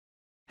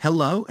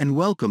Hello and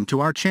welcome to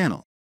our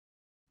channel.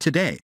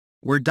 Today,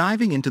 we're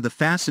diving into the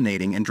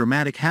fascinating and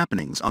dramatic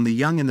happenings on The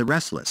Young and the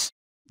Restless.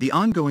 The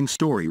ongoing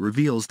story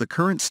reveals the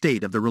current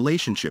state of the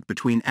relationship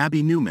between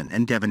Abby Newman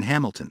and Devon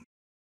Hamilton.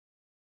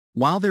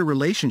 While their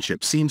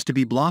relationship seems to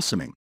be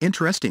blossoming,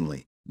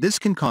 interestingly, this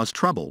can cause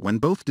trouble when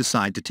both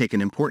decide to take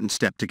an important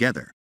step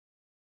together.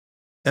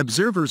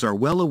 Observers are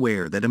well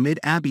aware that amid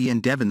Abby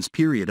and Devon's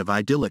period of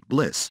idyllic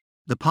bliss,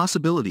 the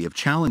possibility of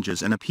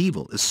challenges and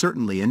upheaval is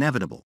certainly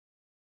inevitable.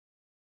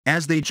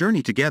 As they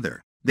journey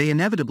together, they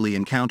inevitably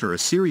encounter a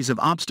series of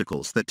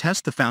obstacles that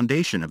test the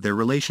foundation of their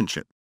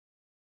relationship.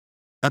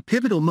 A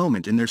pivotal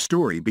moment in their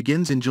story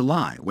begins in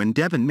July when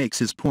Devon makes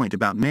his point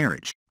about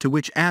marriage, to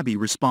which Abby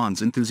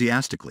responds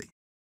enthusiastically.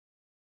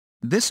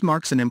 This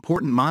marks an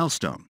important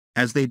milestone,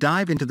 as they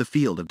dive into the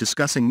field of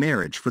discussing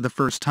marriage for the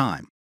first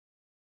time.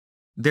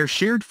 Their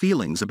shared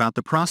feelings about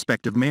the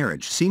prospect of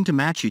marriage seem to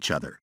match each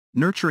other,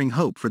 nurturing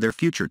hope for their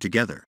future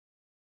together.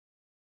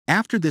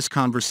 After this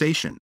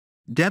conversation,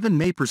 Devon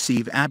may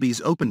perceive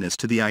Abby's openness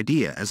to the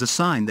idea as a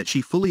sign that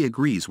she fully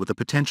agrees with a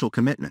potential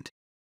commitment.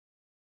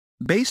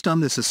 Based on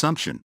this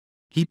assumption,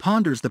 he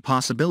ponders the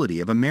possibility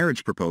of a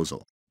marriage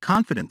proposal,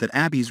 confident that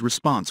Abby's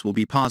response will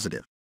be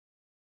positive.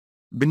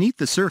 Beneath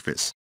the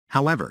surface,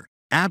 however,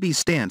 Abby's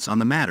stance on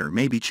the matter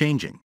may be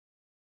changing.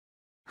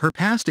 Her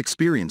past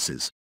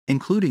experiences,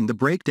 including the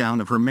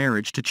breakdown of her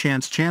marriage to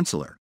Chance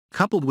Chancellor,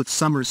 coupled with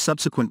Summer's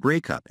subsequent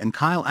breakup and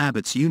Kyle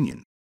Abbott's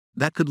union,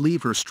 that could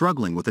leave her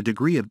struggling with a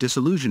degree of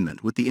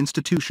disillusionment with the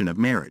institution of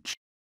marriage.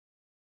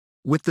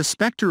 With the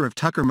specter of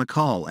Tucker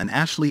McCall and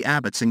Ashley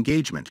Abbott's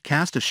engagement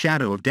cast a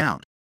shadow of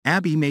doubt,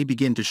 Abby may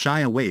begin to shy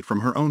away from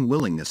her own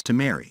willingness to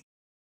marry.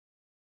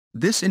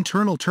 This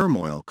internal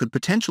turmoil could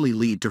potentially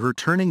lead to her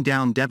turning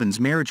down Devon's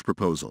marriage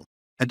proposal,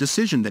 a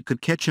decision that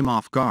could catch him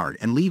off guard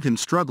and leave him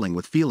struggling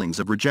with feelings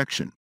of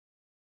rejection.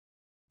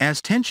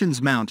 As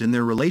tensions mount in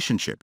their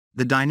relationship,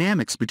 the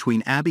dynamics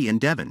between Abby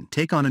and Devon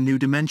take on a new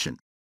dimension,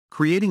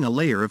 creating a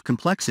layer of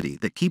complexity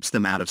that keeps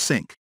them out of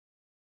sync.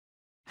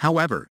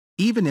 However,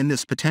 even in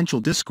this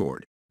potential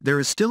discord, there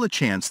is still a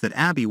chance that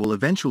Abby will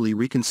eventually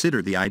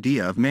reconsider the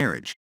idea of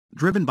marriage,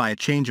 driven by a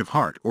change of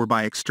heart or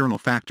by external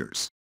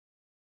factors.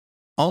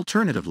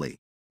 Alternatively,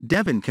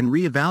 Devon can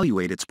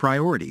reevaluate its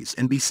priorities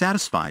and be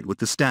satisfied with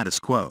the status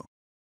quo.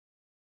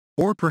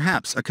 Or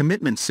perhaps a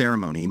commitment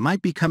ceremony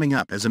might be coming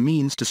up as a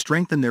means to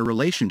strengthen their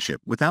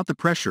relationship without the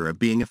pressure of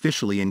being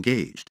officially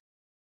engaged.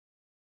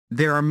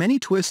 There are many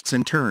twists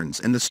and turns,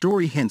 and the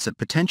story hints at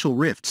potential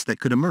rifts that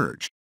could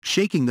emerge,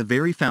 shaking the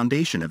very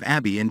foundation of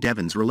Abby and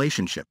Devon's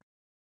relationship.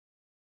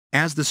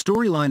 As the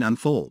storyline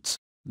unfolds,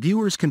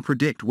 viewers can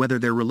predict whether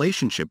their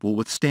relationship will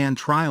withstand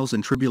trials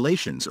and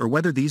tribulations or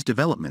whether these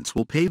developments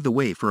will pave the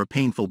way for a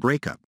painful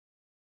breakup.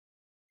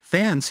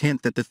 Fans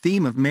hint that the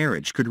theme of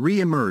marriage could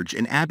re-emerge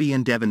in Abby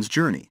and Devon's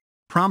journey,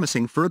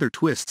 promising further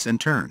twists and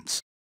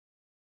turns.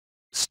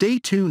 Stay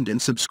tuned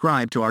and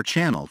subscribe to our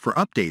channel for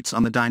updates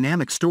on the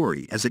dynamic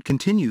story as it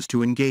continues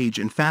to engage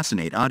and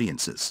fascinate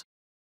audiences.